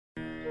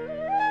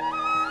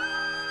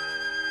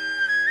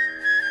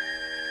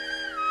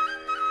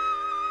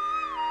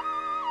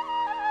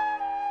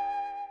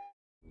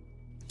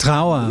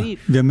Trauer,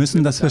 wir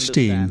müssen das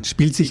verstehen,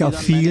 spielt sich auf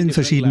vielen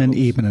verschiedenen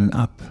Ebenen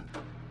ab.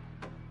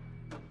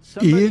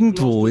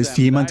 Irgendwo ist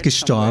jemand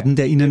gestorben,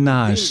 der Ihnen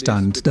nahe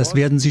stand. Das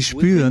werden Sie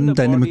spüren,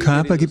 denn im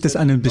Körper gibt es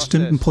einen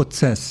bestimmten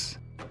Prozess.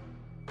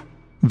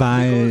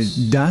 Weil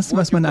das,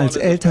 was man als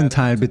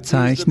Elternteil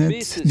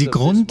bezeichnet, die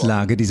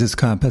Grundlage dieses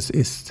Körpers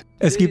ist.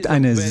 Es gibt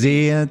eine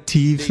sehr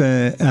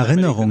tiefe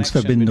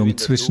Erinnerungsverbindung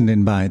zwischen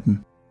den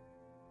beiden.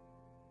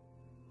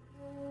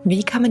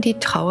 Wie kann man die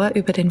Trauer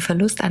über den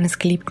Verlust eines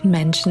geliebten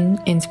Menschen,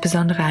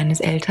 insbesondere eines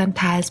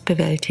Elternteils,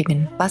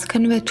 bewältigen? Was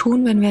können wir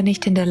tun, wenn wir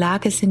nicht in der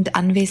Lage sind,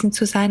 anwesend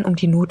zu sein, um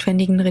die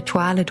notwendigen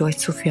Rituale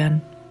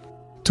durchzuführen?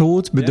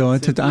 Tod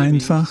bedeutet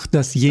einfach,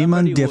 dass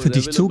jemand, der für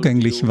dich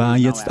zugänglich war,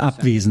 jetzt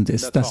abwesend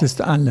ist. Das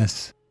ist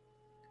alles.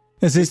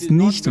 Es ist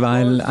nicht,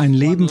 weil ein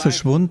Leben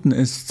verschwunden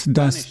ist,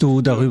 dass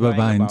du darüber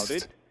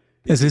weinst.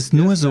 Es ist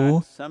nur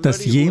so,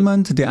 dass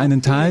jemand, der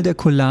einen Teil der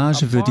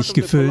Collage für dich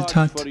gefüllt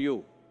hat,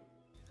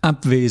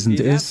 abwesend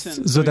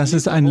ist, sodass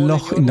es ein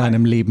Loch in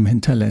deinem Leben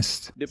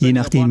hinterlässt. Je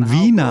nachdem,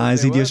 wie nahe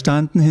sie dir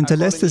standen,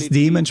 hinterlässt es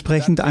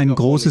dementsprechend ein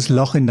großes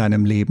Loch in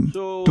deinem Leben.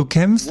 Du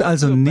kämpfst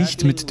also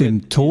nicht mit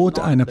dem Tod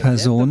einer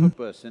Person.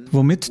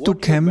 Womit du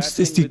kämpfst,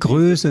 ist die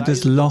Größe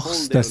des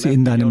Lochs, das sie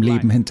in deinem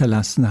Leben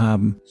hinterlassen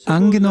haben.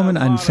 Angenommen,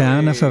 ein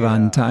ferner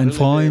Verwandter, ein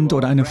Freund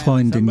oder eine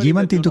Freundin,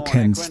 jemand, den du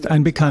kennst,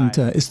 ein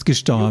Bekannter, ist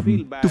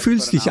gestorben. Du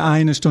fühlst dich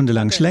eine Stunde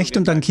lang schlecht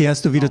und dann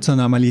kehrst du wieder zur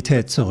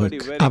Normalität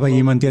zurück. Aber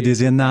jemand, der dir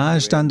sehr nahe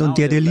stand und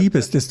der dir lieb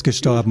ist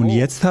gestorben und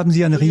jetzt haben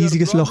sie ein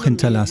riesiges Loch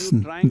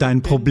hinterlassen.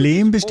 Dein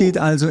Problem besteht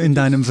also in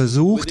deinem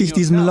Versuch, dich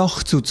diesem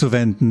Loch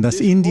zuzuwenden,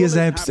 das in dir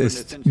selbst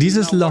ist.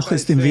 Dieses Loch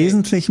ist im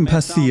Wesentlichen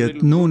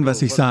passiert. Nun,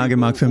 was ich sage,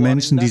 mag für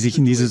Menschen, die sich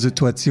in dieser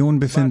Situation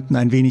befinden,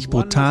 ein wenig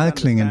brutal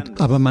klingen,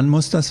 aber man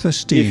muss das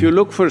verstehen.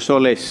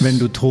 Wenn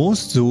du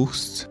Trost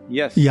suchst,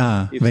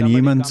 ja, wenn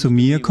jemand zu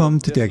mir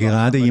kommt, der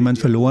gerade jemand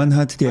verloren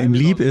hat, der ihm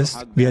lieb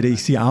ist, werde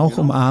ich sie auch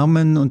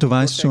umarmen und du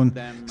weißt schon,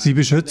 sie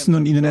beschützen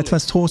und ihnen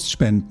etwas Trost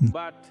spenden.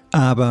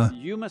 Aber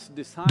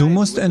du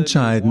musst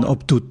entscheiden,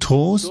 ob du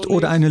Trost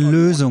oder eine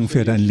Lösung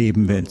für dein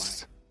Leben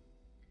willst.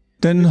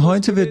 Denn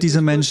heute wird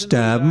dieser Mensch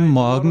sterben,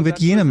 morgen wird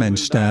jener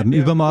Mensch sterben,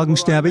 übermorgen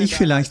sterbe ich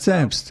vielleicht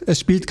selbst. Es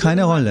spielt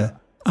keine Rolle.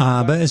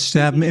 Aber es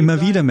sterben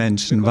immer wieder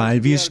Menschen,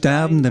 weil wir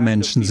sterbende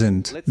Menschen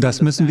sind.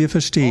 Das müssen wir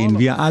verstehen.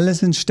 Wir alle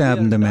sind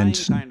sterbende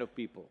Menschen.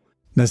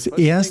 Das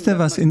Erste,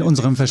 was in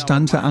unserem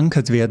Verstand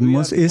verankert werden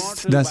muss,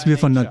 ist, dass wir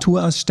von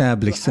Natur aus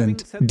sterblich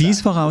sind.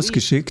 Dies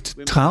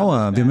vorausgeschickt,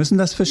 Trauer, wir müssen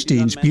das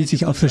verstehen, spielt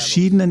sich auf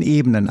verschiedenen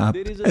Ebenen ab.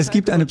 Es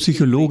gibt eine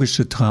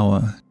psychologische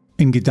Trauer.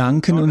 In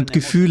Gedanken und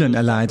Gefühlen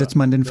erleidet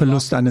man den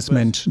Verlust eines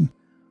Menschen.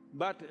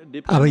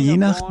 Aber je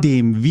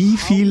nachdem, wie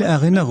viel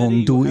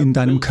Erinnerung du in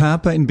deinem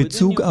Körper in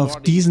Bezug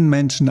auf diesen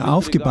Menschen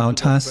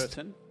aufgebaut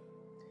hast,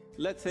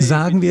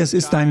 sagen wir, es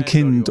ist dein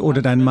Kind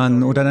oder dein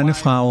Mann oder deine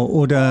Frau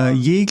oder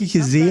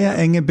jegliche sehr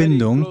enge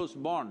Bindung,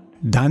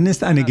 dann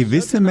ist eine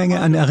gewisse Menge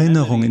an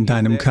Erinnerung in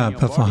deinem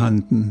Körper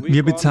vorhanden.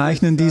 Wir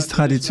bezeichnen dies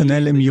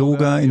traditionell im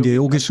Yoga, in der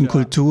yogischen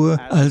Kultur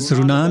als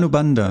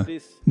Runanubandha,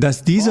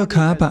 dass dieser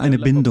Körper eine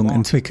Bindung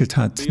entwickelt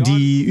hat,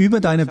 die über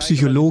deine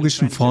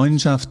psychologischen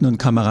Freundschaften und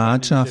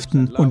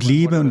Kameradschaften und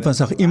Liebe und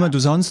was auch immer du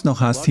sonst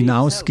noch hast,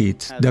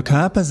 hinausgeht. Der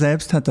Körper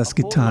selbst hat das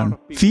getan.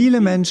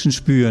 Viele Menschen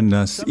spüren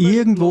das.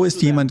 Irgendwo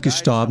ist jemand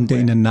gestorben, der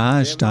ihnen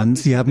nahe stand.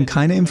 Sie haben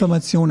keine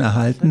Information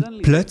erhalten.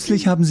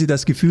 Plötzlich haben sie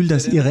das Gefühl,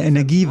 dass ihre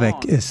Energie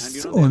weg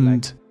ist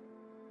und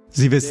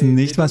sie wissen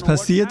nicht, was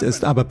passiert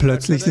ist, aber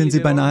plötzlich sind sie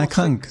beinahe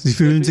krank. Sie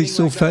fühlen sich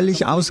so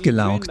völlig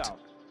ausgelaugt.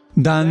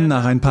 Dann,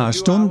 nach ein paar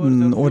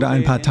Stunden oder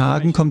ein paar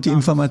Tagen, kommt die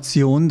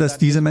Information, dass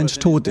dieser Mensch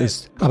tot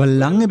ist. Aber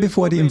lange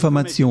bevor die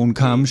Information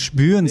kam,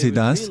 spüren sie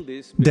das,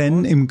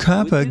 denn im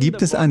Körper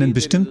gibt es einen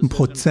bestimmten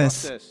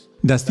Prozess,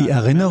 dass die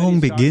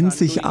Erinnerung beginnt,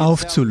 sich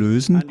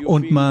aufzulösen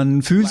und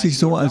man fühlt sich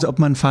so, als ob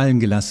man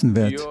fallen gelassen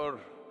wird.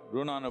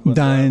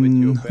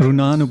 Dein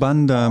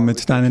Runanubandha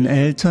mit deinen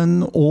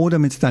Eltern oder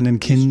mit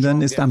deinen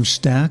Kindern ist am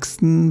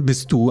stärksten,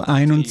 bis du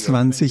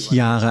 21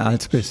 Jahre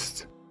alt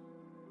bist.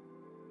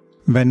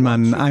 Wenn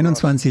man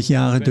 21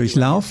 Jahre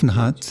durchlaufen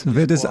hat,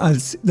 wird es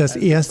als das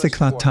erste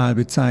Quartal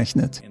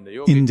bezeichnet.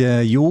 In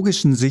der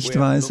yogischen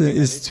Sichtweise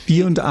ist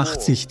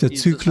 84 der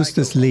Zyklus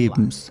des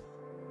Lebens.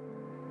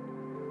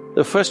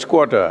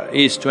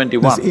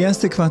 Das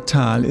erste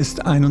Quartal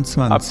ist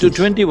 21.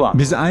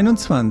 Bis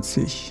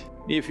 21.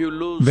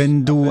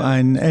 Wenn du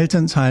einen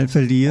Elternteil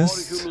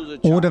verlierst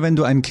oder wenn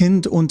du ein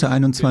Kind unter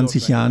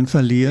 21 Jahren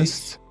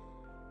verlierst,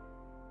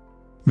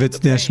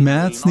 wird der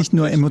Schmerz nicht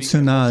nur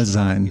emotional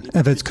sein,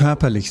 er wird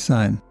körperlich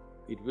sein.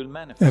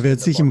 Er wird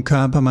sich im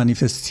Körper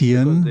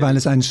manifestieren, weil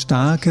es ein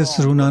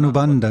starkes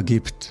Runanubandha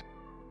gibt.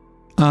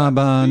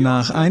 Aber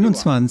nach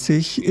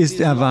 21 ist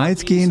er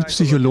weitgehend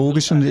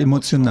psychologisch und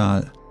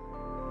emotional.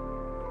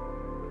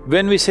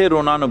 Wenn wir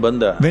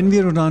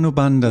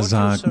Runanubandha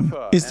sagen,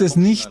 ist es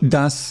nicht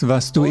das,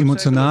 was du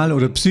emotional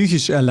oder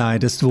psychisch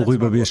erleidest,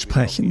 worüber wir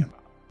sprechen.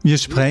 Wir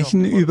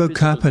sprechen über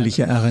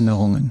körperliche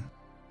Erinnerungen.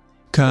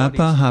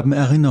 Körper haben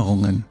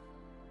Erinnerungen,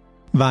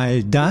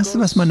 weil das,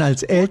 was man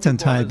als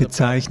Elternteil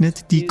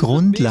bezeichnet, die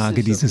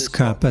Grundlage dieses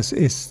Körpers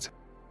ist.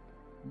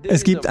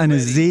 Es gibt eine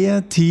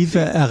sehr tiefe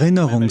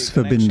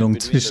Erinnerungsverbindung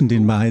zwischen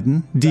den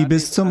beiden, die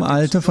bis zum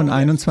Alter von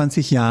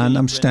 21 Jahren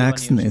am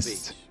stärksten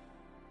ist.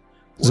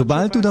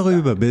 Sobald du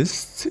darüber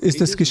bist,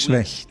 ist es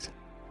geschwächt.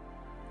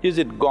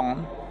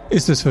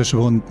 Ist es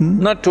verschwunden?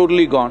 Not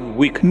totally gone,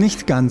 weak.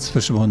 Nicht ganz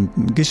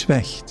verschwunden,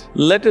 geschwächt.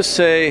 Let us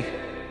say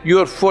you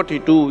are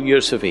 42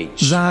 years of age.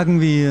 Sagen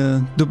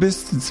wir, du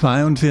bist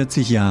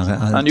 42 Jahre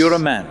alt And you're a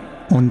man.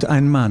 und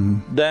ein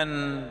Mann.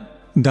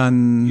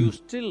 Dann You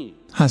still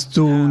hast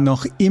du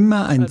noch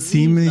immer ein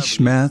ziemlich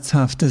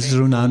schmerzhaftes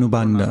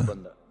Runanubandha.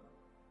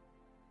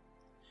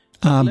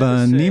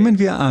 Aber nehmen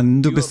wir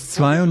an, du bist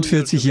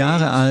 42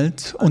 Jahre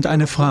alt und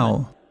eine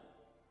Frau.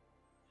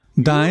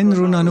 Dein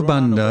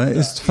Runanubandha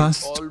ist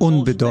fast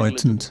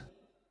unbedeutend.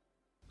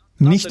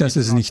 Nicht, dass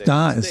es nicht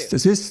da ist,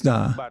 es ist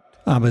da,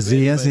 aber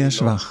sehr, sehr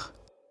schwach.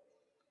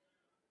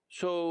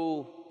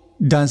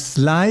 Das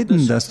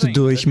Leiden, das du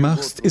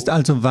durchmachst, ist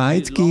also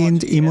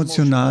weitgehend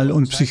emotional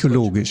und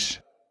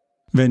psychologisch.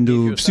 Wenn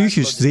du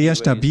psychisch sehr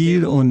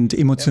stabil und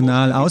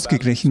emotional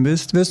ausgeglichen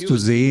bist, wirst du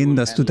sehen,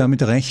 dass du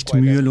damit recht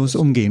mühelos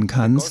umgehen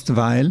kannst,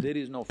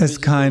 weil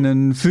es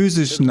keinen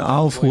physischen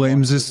Aufruhr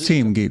im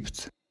System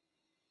gibt.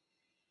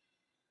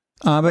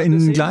 Aber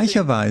in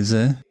gleicher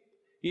Weise,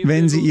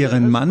 wenn sie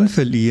ihren Mann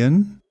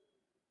verlieren,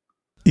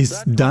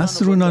 ist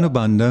das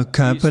Runanubandha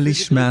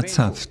körperlich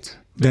schmerzhaft,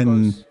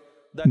 denn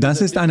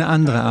das ist eine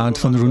andere Art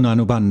von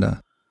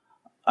Runanubandha.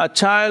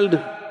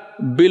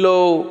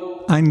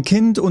 Ein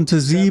Kind unter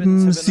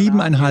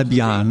 7,5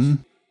 Jahren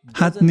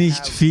hat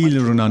nicht viel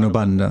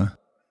Runanubandha.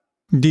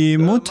 Die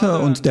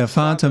Mutter und der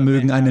Vater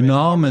mögen ein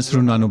enormes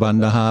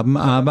Runanubandha haben,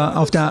 aber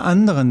auf der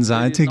anderen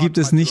Seite gibt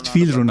es nicht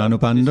viel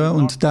Runanubandha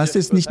und das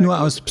ist nicht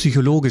nur aus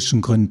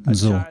psychologischen Gründen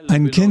so.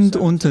 Ein Kind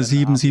unter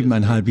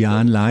 7,5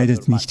 Jahren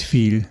leidet nicht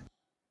viel,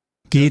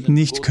 geht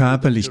nicht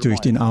körperlich durch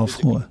den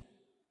Aufruhr.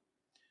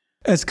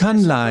 Es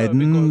kann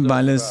leiden,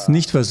 weil es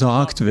nicht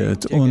versorgt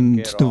wird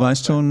und du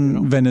weißt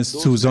schon, wenn es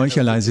zu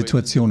solcherlei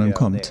Situationen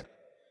kommt.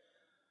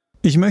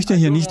 Ich möchte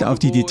hier nicht auf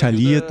die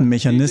detaillierten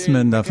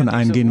Mechanismen davon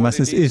eingehen, was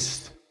es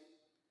ist.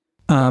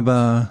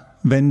 Aber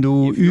wenn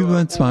du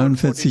über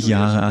 42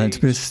 Jahre alt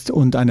bist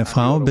und eine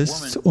Frau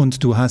bist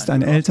und du hast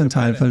ein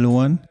Elternteil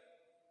verloren,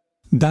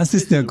 das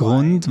ist der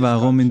Grund,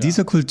 warum in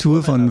dieser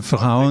Kultur von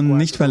Frauen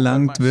nicht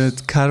verlangt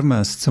wird,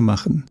 Karmas zu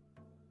machen.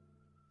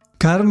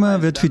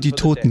 Karma wird für die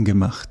Toten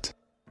gemacht.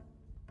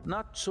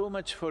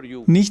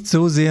 Nicht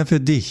so sehr für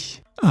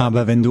dich.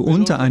 Aber wenn du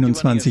unter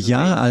 21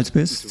 Jahre alt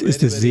bist,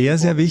 ist es sehr,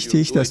 sehr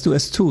wichtig, dass du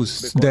es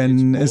tust.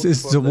 Denn es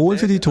ist sowohl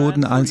für die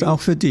Toten als auch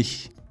für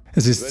dich.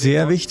 Es ist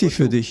sehr wichtig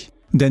für dich.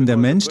 Denn der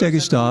Mensch, der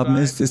gestorben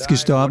ist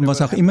gestorben,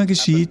 was auch immer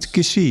geschieht,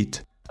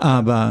 geschieht.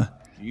 Aber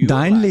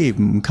dein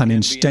Leben kann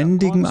in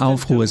ständigem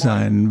Aufruhr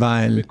sein,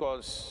 weil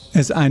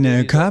es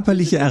eine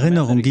körperliche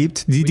Erinnerung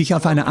gibt, die dich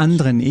auf einer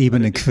anderen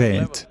Ebene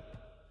quält.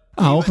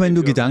 Auch wenn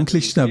du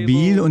gedanklich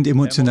stabil und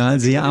emotional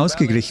sehr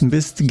ausgeglichen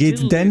bist,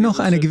 geht dennoch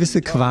eine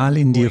gewisse Qual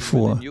in dir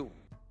vor.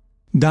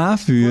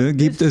 Dafür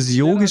gibt es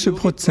yogische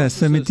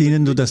Prozesse, mit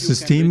denen du das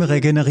System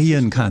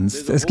regenerieren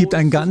kannst. Es gibt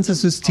ein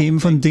ganzes System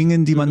von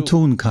Dingen, die man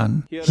tun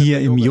kann. Hier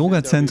im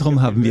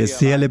Yoga-Zentrum haben wir es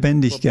sehr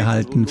lebendig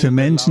gehalten. Für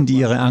Menschen, die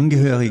ihre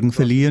Angehörigen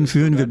verlieren,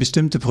 führen wir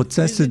bestimmte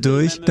Prozesse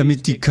durch,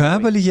 damit die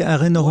körperliche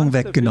Erinnerung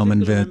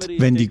weggenommen wird.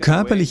 Wenn die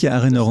körperliche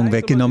Erinnerung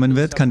weggenommen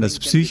wird, kann das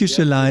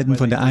psychische Leiden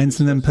von der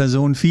einzelnen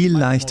Person viel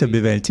leichter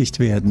bewältigt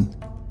werden.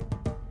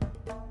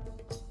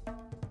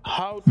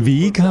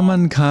 Wie kann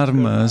man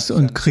Karmas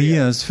und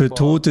Kriyas für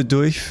Tote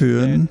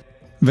durchführen,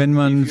 wenn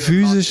man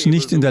physisch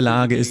nicht in der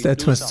Lage ist,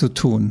 etwas zu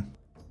tun?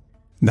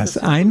 Das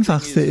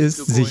Einfachste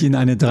ist, sich in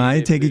eine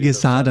 3-tägige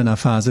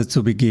Sadhana-Phase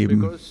zu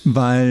begeben.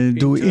 Weil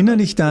du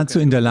innerlich dazu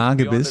in der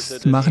Lage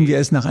bist, machen wir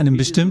es nach einem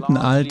bestimmten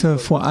Alter,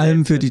 vor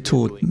allem für die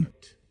Toten.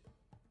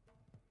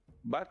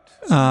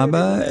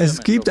 Aber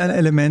es gibt ein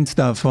Element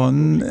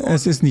davon,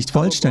 es ist nicht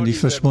vollständig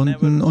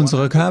verschwunden.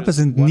 Unsere Körper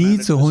sind nie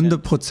zu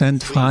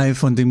 100% frei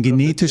von dem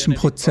genetischen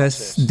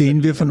Prozess,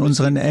 den wir von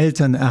unseren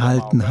Eltern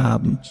erhalten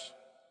haben.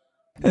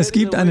 Es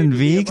gibt einen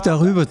Weg,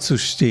 darüber zu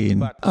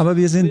stehen, aber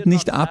wir sind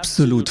nicht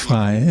absolut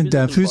frei.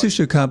 Der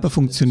physische Körper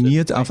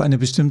funktioniert auf eine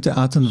bestimmte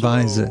Art und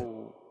Weise.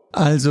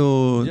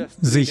 Also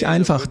sich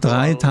einfach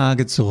 3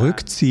 Tage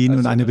zurückziehen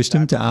und eine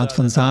bestimmte Art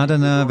von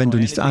Sadhana, wenn du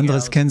nichts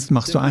anderes kennst,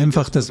 machst du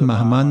einfach das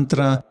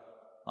Mahamantra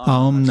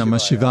Aum Namah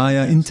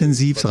Shivaya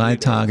intensiv 3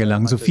 Tage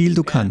lang, so viel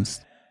du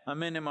kannst.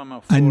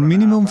 Ein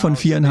Minimum von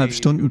 4,5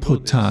 Stunden pro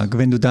Tag.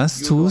 Wenn du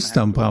das tust,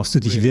 dann brauchst du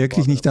dich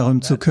wirklich nicht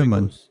darum zu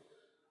kümmern.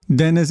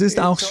 Denn es ist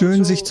auch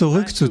schön, sich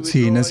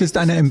zurückzuziehen. Es ist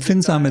eine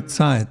empfindsame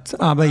Zeit.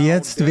 Aber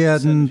jetzt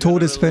werden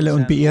Todesfälle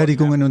und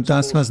Beerdigungen und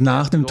das, was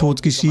nach dem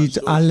Tod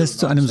geschieht, alles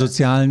zu einem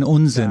sozialen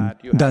Unsinn.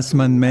 Dass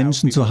man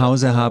Menschen zu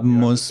Hause haben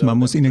muss, man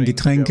muss ihnen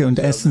Getränke und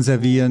Essen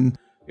servieren.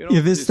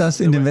 Ihr wisst das,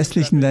 in den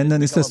westlichen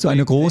Ländern ist das zu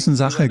einer großen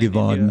Sache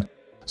geworden.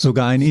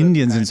 Sogar in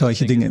Indien sind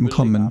solche Dinge im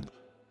Kommen.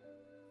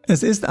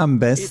 Es ist am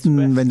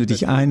besten, wenn du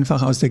dich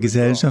einfach aus der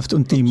Gesellschaft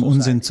und dem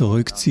Unsinn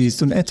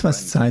zurückziehst und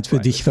etwas Zeit für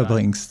dich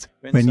verbringst.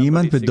 Wenn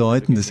jemand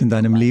Bedeutendes in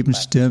deinem Leben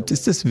stirbt,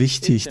 ist es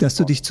wichtig, dass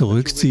du dich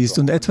zurückziehst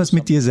und etwas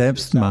mit dir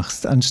selbst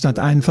machst, anstatt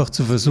einfach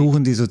zu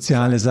versuchen, die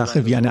soziale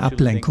Sache wie eine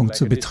Ablenkung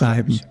zu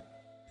betreiben.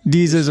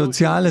 Diese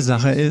soziale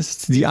Sache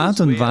ist die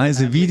Art und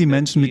Weise, wie die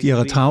Menschen mit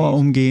ihrer Trauer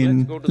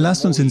umgehen.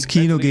 Lasst uns ins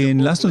Kino gehen,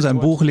 lasst uns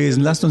ein Buch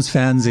lesen, lasst uns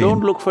Fernsehen.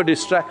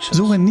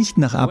 Suche nicht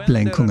nach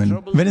Ablenkungen.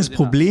 Wenn es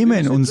Probleme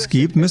in uns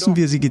gibt, müssen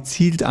wir sie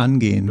gezielt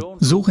angehen.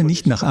 Suche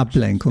nicht nach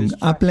Ablenkung.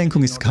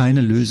 Ablenkung ist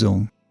keine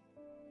Lösung.